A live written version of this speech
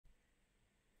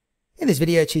In this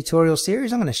video tutorial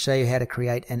series, I'm going to show you how to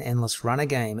create an endless runner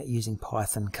game using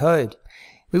Python code.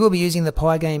 We will be using the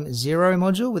Pygame Zero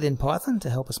module within Python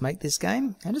to help us make this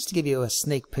game. And just to give you a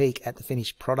sneak peek at the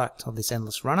finished product of this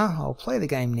endless runner, I'll play the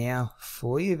game now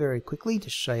for you very quickly to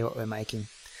show you what we're making.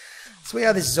 So we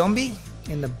are this zombie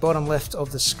in the bottom left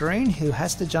of the screen who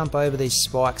has to jump over these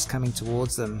spikes coming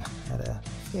towards them at a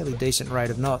fairly decent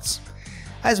rate of knots.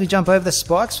 As we jump over the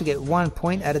spikes, we get 1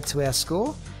 point added to our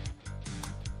score.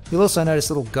 You'll also notice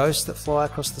little ghosts that fly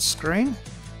across the screen.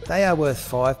 They are worth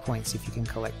 5 points if you can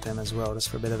collect them as well, just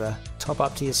for a bit of a top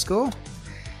up to your score.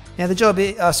 Now the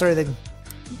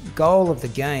goal of the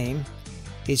game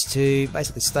is to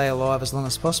basically stay alive as long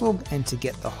as possible and to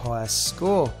get the highest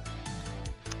score.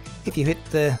 If you hit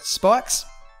the spikes,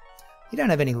 you don't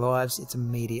have any lives, it's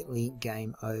immediately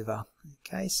game over.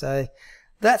 Okay, so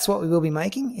that's what we will be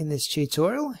making in this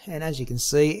tutorial, and as you can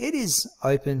see, it is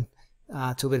open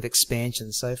to a bit of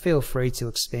expansion, so feel free to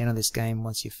expand on this game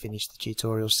once you've finished the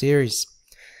tutorial series.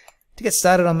 To get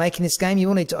started on making this game, you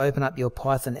will need to open up your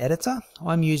Python editor.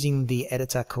 I'm using the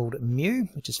editor called Mu,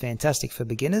 which is fantastic for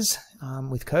beginners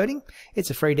with coding. It's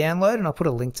a free download, and I'll put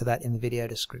a link to that in the video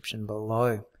description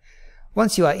below.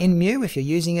 Once you are in Mu, if you're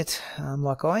using it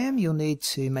like I am, you'll need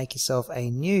to make yourself a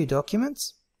new document.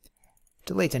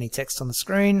 Delete any text on the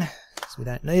screen, because we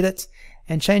don't need it,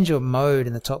 and change your mode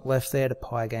in the top left there to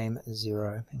Pygame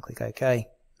Zero, and click OK.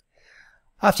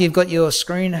 After you've got your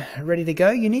screen ready to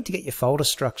go, you need to get your folder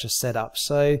structure set up.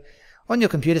 So on your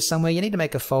computer somewhere, you need to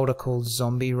make a folder called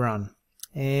Zombie Run.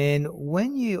 And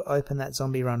when you open that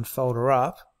Zombie Run folder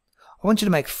up, I want you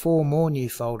to make 4 more new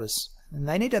folders. And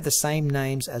they need to have the same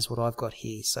names as what I've got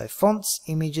here. So fonts,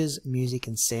 images, music,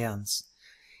 and sounds.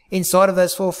 Inside of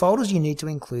those 4 folders, you need to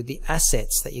include the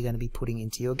assets that you're going to be putting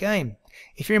into your game.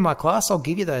 If you're in my class, I'll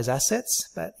give you those assets,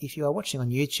 but if you are watching on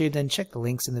YouTube, then check the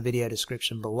links in the video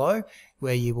description below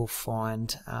where you will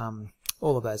find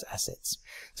all of those assets.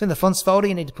 So in the fonts folder,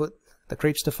 you need to put the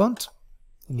Creepster font.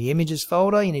 In the images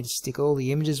folder, you need to stick all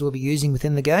the images we'll be using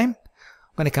within the game.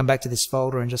 I'm going to come back to this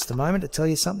folder in just a moment to tell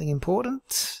you something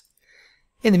important.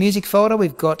 In the music folder,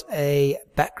 we've got a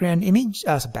background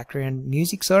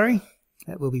music,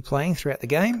 that we'll be playing throughout the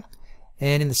game.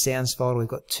 And in the sounds folder, we've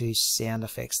got 2 sound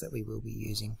effects that we will be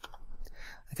using.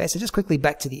 Okay, so just quickly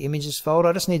back to the images folder.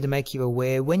 I just need to make you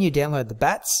aware when you download the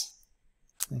bats,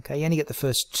 okay, you only get the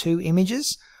first 2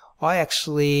 images. I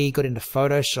actually got into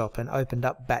Photoshop and opened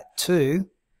up bat 2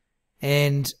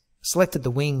 and selected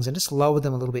the wings and just lowered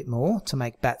them a little bit more to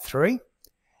make bat 3.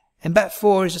 And bat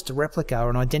 4 is just a replica or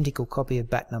an identical copy of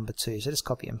bat number 2. So just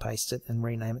copy and paste it and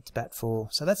rename it to bat 4.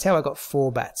 So that's how I got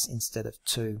 4 bats instead of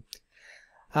 2.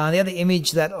 The other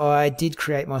image that I did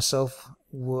create myself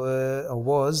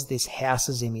was this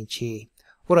houses image here.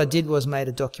 What I did was made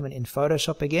a document in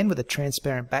Photoshop again with a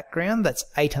transparent background that's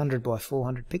 800 by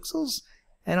 400 pixels.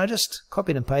 And I just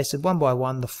copied and pasted one by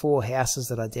one the 4 houses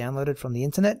that I downloaded from the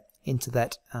internet into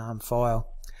that file.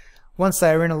 Once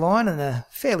they are in a line and a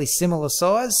fairly similar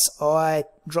size, I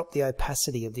dropped the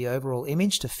opacity of the overall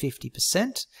image to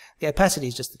 50%. The opacity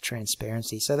is just the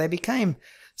transparency, so they became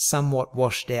somewhat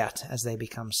washed out as they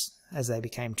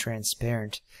became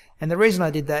transparent. And the reason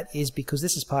I did that is because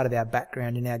this is part of our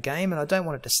background in our game, and I don't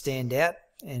want it to stand out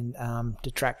and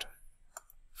detract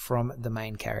from the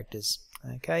main characters.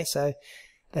 Okay, so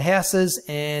the houses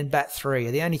and bat 3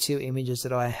 are the only 2 images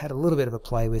that I had a little bit of a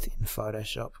play with in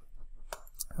Photoshop.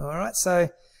 Alright, so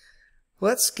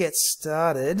let's get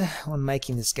started on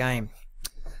making this game.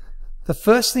 The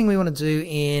first thing we want to do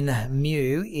in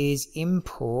Mu is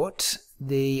import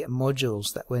the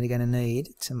modules that we're going to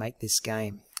need to make this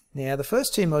game. Now the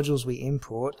first 2 modules we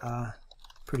import are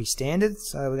pretty standard,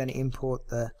 so we're going to import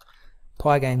the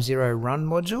Pygame Zero Run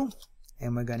module,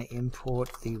 and we're going to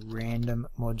import the random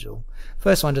module.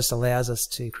 First one just allows us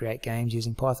to create games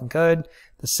using Python code.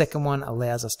 The second one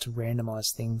allows us to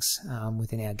randomize things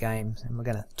within our games, and we're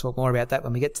going to talk more about that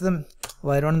when we get to them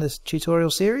later on in this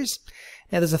tutorial series.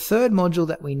 Now there's a third module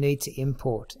that we need to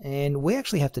import, and we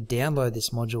actually have to download this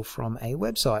module from a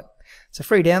website. It's a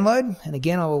free download, and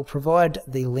again I will provide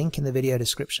the link in the video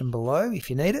description below if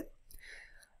you need it.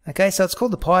 Okay, so it's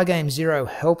called the Pygame Zero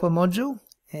Helper module.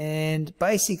 And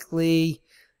basically,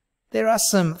 there are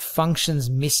some functions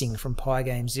missing from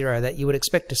Pygame Zero that you would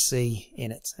expect to see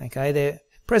in it. Okay, they're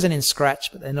present in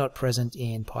Scratch, but they're not present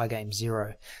in Pygame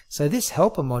Zero. So this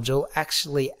helper module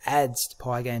actually adds to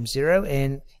Pygame Zero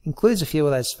and includes a few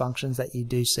of those functions that you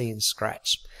do see in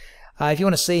Scratch. If you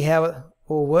want to see how it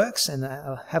all works and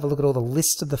have a look at all the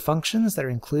list of the functions that are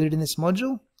included in this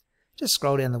module, just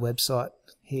scroll down the website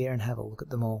here and have a look at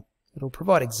them all. It'll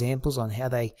provide examples on how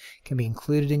they can be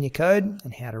included in your code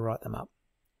and how to write them up.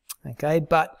 Okay,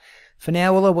 but for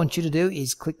now all I want you to do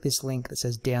is click this link that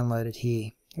says download it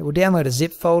here. It will download a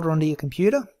zip folder onto your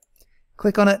computer.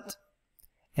 Click on it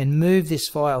and move this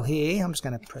file here. I'm just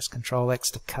going to press Ctrl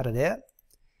X to cut it out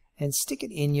and stick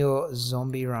it in your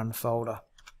zombie run folder.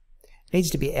 It needs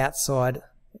to be outside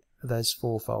of those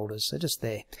 4 folders, so just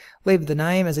there. Leave the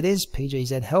name as it is,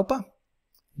 PGZ helper.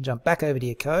 Jump back over to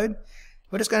your code.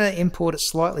 We're just going to import it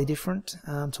slightly different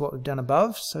to what we've done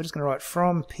above. So we're just going to write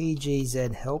from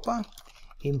PGZ helper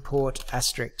import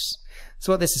asterisk.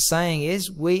 So what this is saying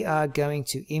is we are going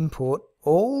to import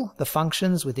all the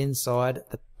functions within inside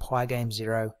the Pygame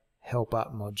Zero helper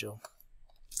module.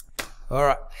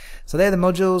 Alright, so they're the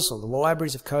modules or the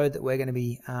libraries of code that we're going to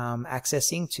be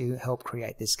accessing to help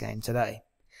create this game today.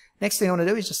 Next thing I want to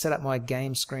do is just set up my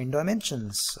game screen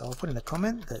dimensions. So I'll put in a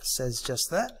comment that says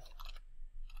just that.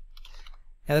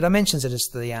 Now the dimensions are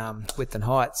just the width and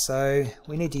height, so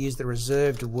we need to use the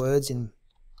reserved words in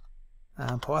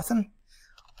Python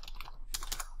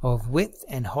of width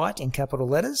and height in capital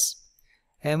letters.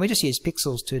 And we just use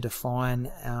pixels to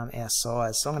define our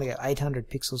size. So I'm going to go 800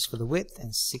 pixels for the width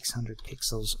and 600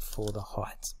 pixels for the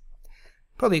height.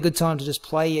 Probably a good time to just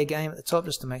play your game at the top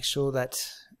just to make sure that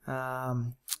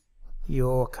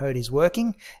your code is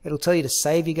working. It'll tell you to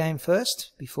save your game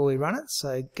first before we run it.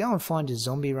 So go and find your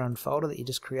zombie run folder that you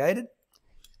just created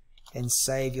and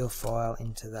save your file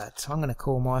into that. So I'm going to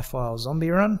call my file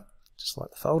zombie run, just like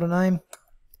the folder name.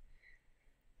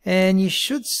 And you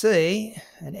should see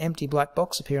an empty black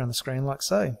box appear on the screen like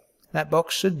so. That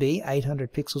box should be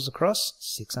 800 pixels across,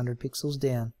 600 pixels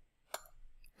down.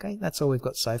 Okay, that's all we've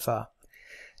got so far.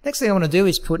 Next thing I want to do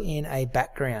is put in a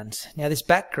background. Now this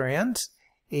background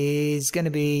is going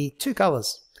to be 2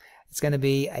 colors. It's going to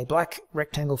be a black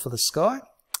rectangle for the sky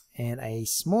and a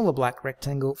smaller black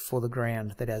rectangle for the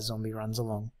ground that our zombie runs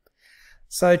along.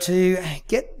 So to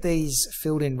get these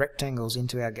filled in rectangles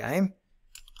into our game,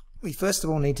 we first of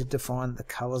all need to define the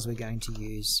colors we're going to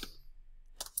use.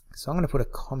 So I'm going to put a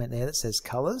comment there that says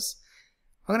colors.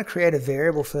 I'm going to create a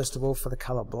variable first of all for the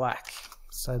color black.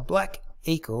 So black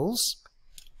equals,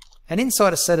 and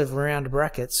inside a set of round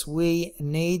brackets we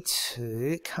need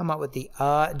to come up with the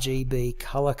RGB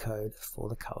color code for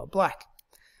the color black.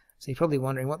 So you're probably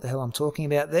wondering what the hell I'm talking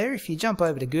about there. If you jump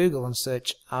over to Google and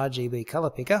search RGB color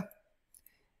picker,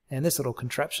 and this little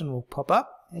contraption will pop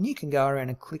up, and you can go around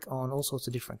and click on all sorts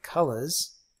of different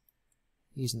colors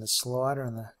using the slider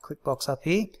and the click box up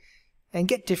here and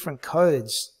get different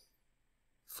codes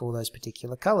for those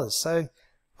particular colors. So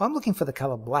I'm looking for the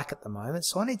color black at the moment,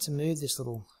 so I need to move this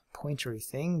little pointery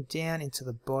thing down into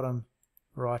the bottom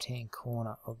right hand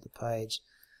corner of the page.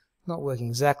 Not working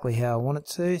exactly how I want it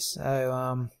to,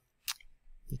 so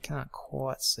you can't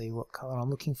quite see what color I'm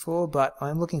looking for, but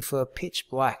I'm looking for pitch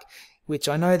black, which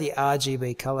I know the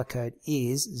RGB color code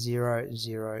is 000.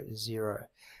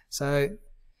 So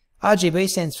RGB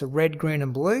stands for red, green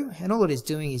and blue, and all it is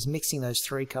doing is mixing those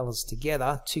 3 colors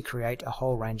together to create a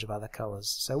whole range of other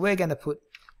colors. So we're going to put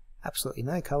absolutely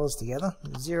no colors together,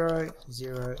 0,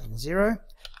 0 and 0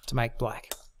 to make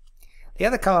black. The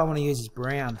other color I want to use is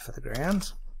brown for the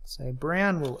ground. So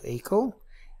brown will equal,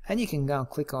 and you can go and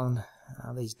click on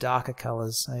these darker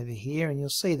colors over here and you'll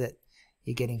see that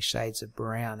you're getting shades of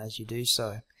brown as you do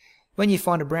so. When you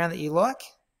find a brown that you like,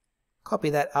 copy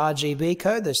that RGB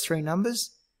code, those 3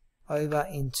 numbers, over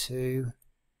into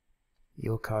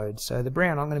your code. So the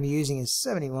brown I'm going to be using is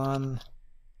 71,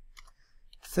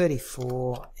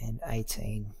 34 and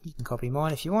 18. You can copy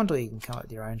mine if you want, or you can come up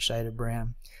with your own shade of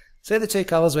brown. So they're the 2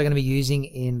 colors we're going to be using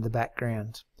in the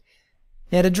background.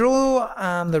 Now to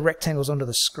draw the rectangles onto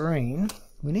the screen,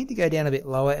 we need to go down a bit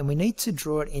lower and we need to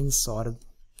draw it inside of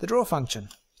the draw function.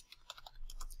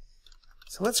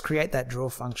 So let's create that draw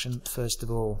function first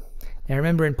of all. Now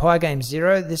remember, in Pygame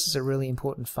Zero, this is a really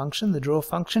important function, the draw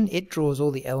function. It draws all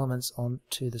the elements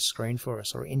onto the screen for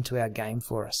us, or into our game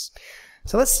for us.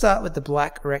 So let's start with the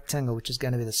black rectangle, which is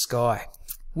going to be the sky.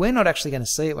 We're not actually going to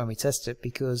see it when we test it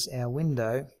because our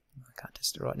window, I can't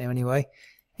test it right now anyway,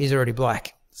 is already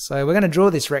black. So we're going to draw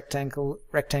this rectangle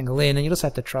in, and you just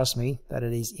have to trust me that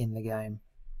it is in the game.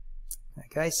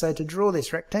 Okay, so to draw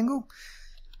this rectangle,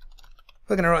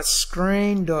 we're going to write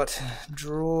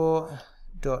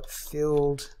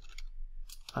screen.draw.filled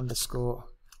underscore,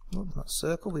 not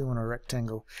circle, we want a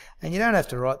rectangle. And you don't have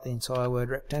to write the entire word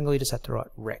rectangle, you just have to write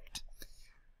rect.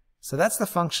 So that's the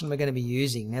function we're going to be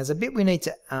using. Now there's a bit we need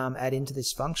to add into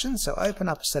this function, so open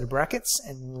up a set of brackets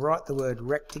and write the word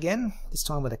rect again, this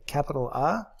time with a capital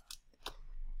R.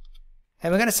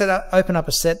 And we're going to open up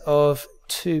a set of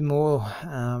 2 more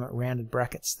rounded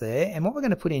brackets there, and what we're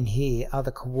going to put in here are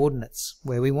the coordinates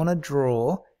where we want to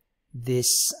draw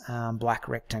this black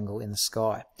rectangle in the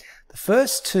sky. The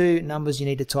first two numbers you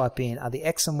need to type in are the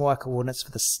X and Y coordinates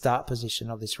for the start position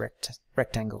of this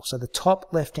rectangle. So the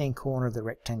top left hand corner of the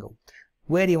rectangle.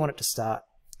 Where do you want it to start?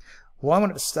 Well, I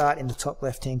want it to start in the top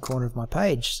left hand corner of my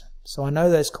page. So I know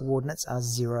those coordinates are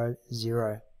 0,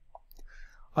 0.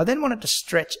 I then want it to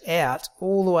stretch out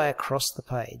all the way across the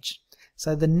page.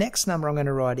 So the next number I'm going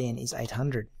to write in is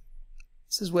 800.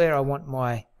 This is where I want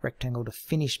my rectangle to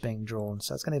finish being drawn.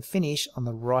 So it's going to finish on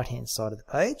the right hand side of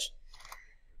the page.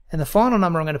 And the final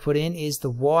number I'm going to put in is the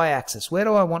y-axis. Where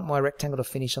do I want my rectangle to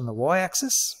finish on the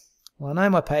y-axis? Well, I know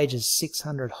my page is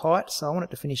 600 height, so I want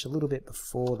it to finish a little bit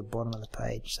before the bottom of the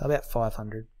page, so about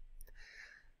 500.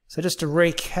 So just to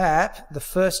recap, the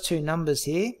first two numbers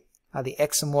here are the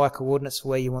X and Y coordinates for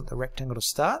where you want the rectangle to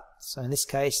start. So in this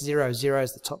case, 0, 0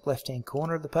 is the top left-hand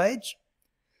corner of the page.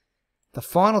 The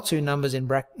final two numbers in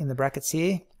the brackets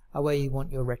here are where you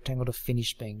want your rectangle to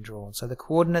finish being drawn. So the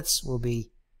coordinates will be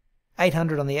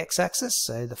 800 on the x-axis,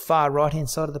 so the far right-hand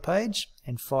side of the page,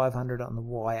 and 500 on the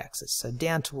y-axis, so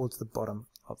down towards the bottom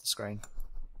of the screen.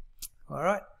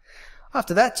 Alright,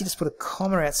 after that you just put a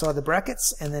comma outside the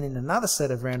brackets, and then in another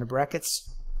set of rounded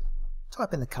brackets,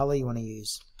 type in the colour you want to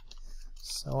use.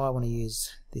 So I want to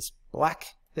use this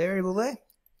black variable there.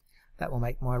 That will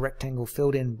make my rectangle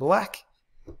filled in black.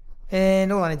 And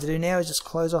all I need to do now is just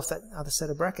close off that other set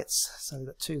of brackets. So we've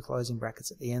got two closing brackets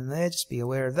at the end there, just be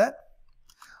aware of that.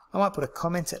 I might put a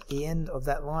comment at the end of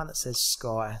that line that says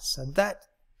sky. So that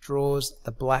draws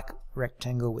the black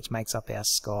rectangle which makes up our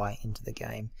sky into the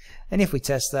game. And if we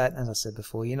test that, as I said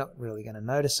before, you're not really going to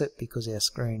notice it because our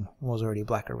screen was already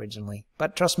black originally.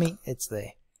 But trust me, it's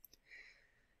there.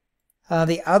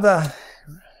 The other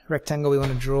rectangle we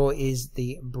want to draw is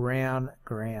the brown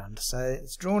ground. So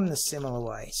it's drawn in a similar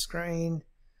way.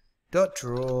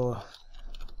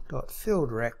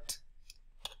 Screen.draw.filled_rect.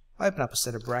 Open up a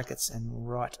set of brackets and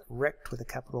write rect with a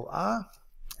capital R,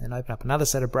 and open up another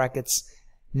set of brackets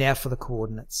now for the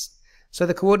coordinates. So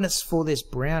the coordinates for this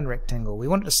brown rectangle, we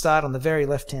want it to start on the very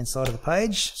left hand side of the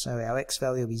page, so our x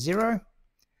value will be 0,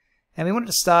 and we want it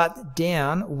to start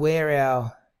down where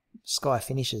our sky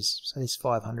finishes, so this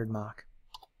 500 mark.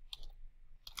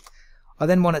 I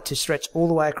then want it to stretch all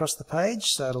the way across the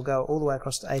page, so it'll go all the way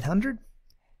across to 800.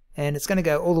 And it's going to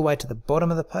go all the way to the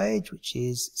bottom of the page, which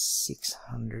is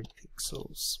 600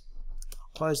 pixels.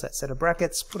 Close that set of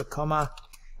brackets, put a comma,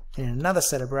 and in another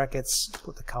set of brackets,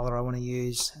 put the color I want to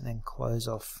use, and then close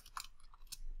off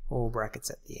all brackets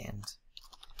at the end.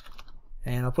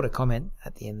 And I'll put a comment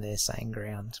at the end there saying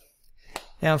ground.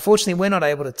 Now, unfortunately, we're not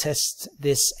able to test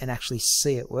this and actually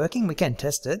see it working. We can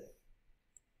test it,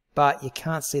 but you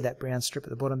can't see that brown strip at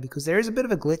the bottom because there is a bit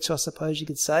of a glitch, I suppose you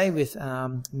could say, with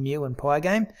Mu and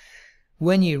Pygame.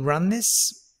 When you run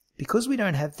this, because we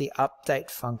don't have the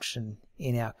update function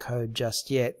in our code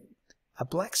just yet, a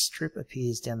black strip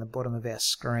appears down the bottom of our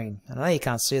screen. And I know you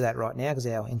can't see that right now because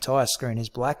our entire screen is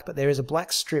black, but there is a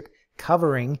black strip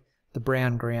covering the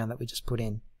brown ground that we just put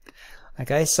in.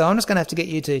 Okay, so I'm just going to have to get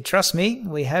you to trust me.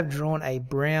 We have drawn a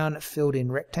brown filled in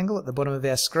rectangle at the bottom of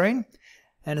our screen.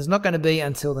 And it's not going to be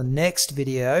until the next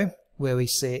video where we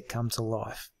see it come to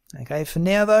life. Okay, for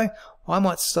now though, I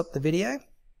might stop the video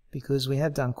because we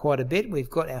have done quite a bit. We've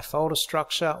got our folder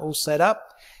structure all set up.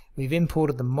 We've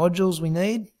imported the modules we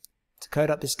need to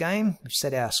code up this game. We've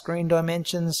set our screen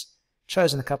dimensions,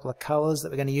 chosen a couple of colors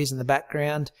that we're going to use in the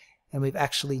background, and we've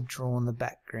actually drawn the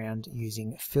background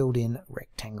using filled in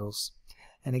rectangles.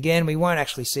 And again, we won't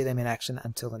actually see them in action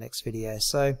until the next video.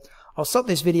 So I'll stop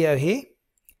this video here.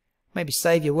 Maybe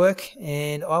save your work,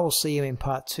 and I will see you in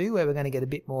part 2 where we're going to get a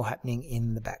bit more happening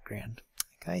in the background.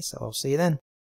 Okay, so I'll see you then.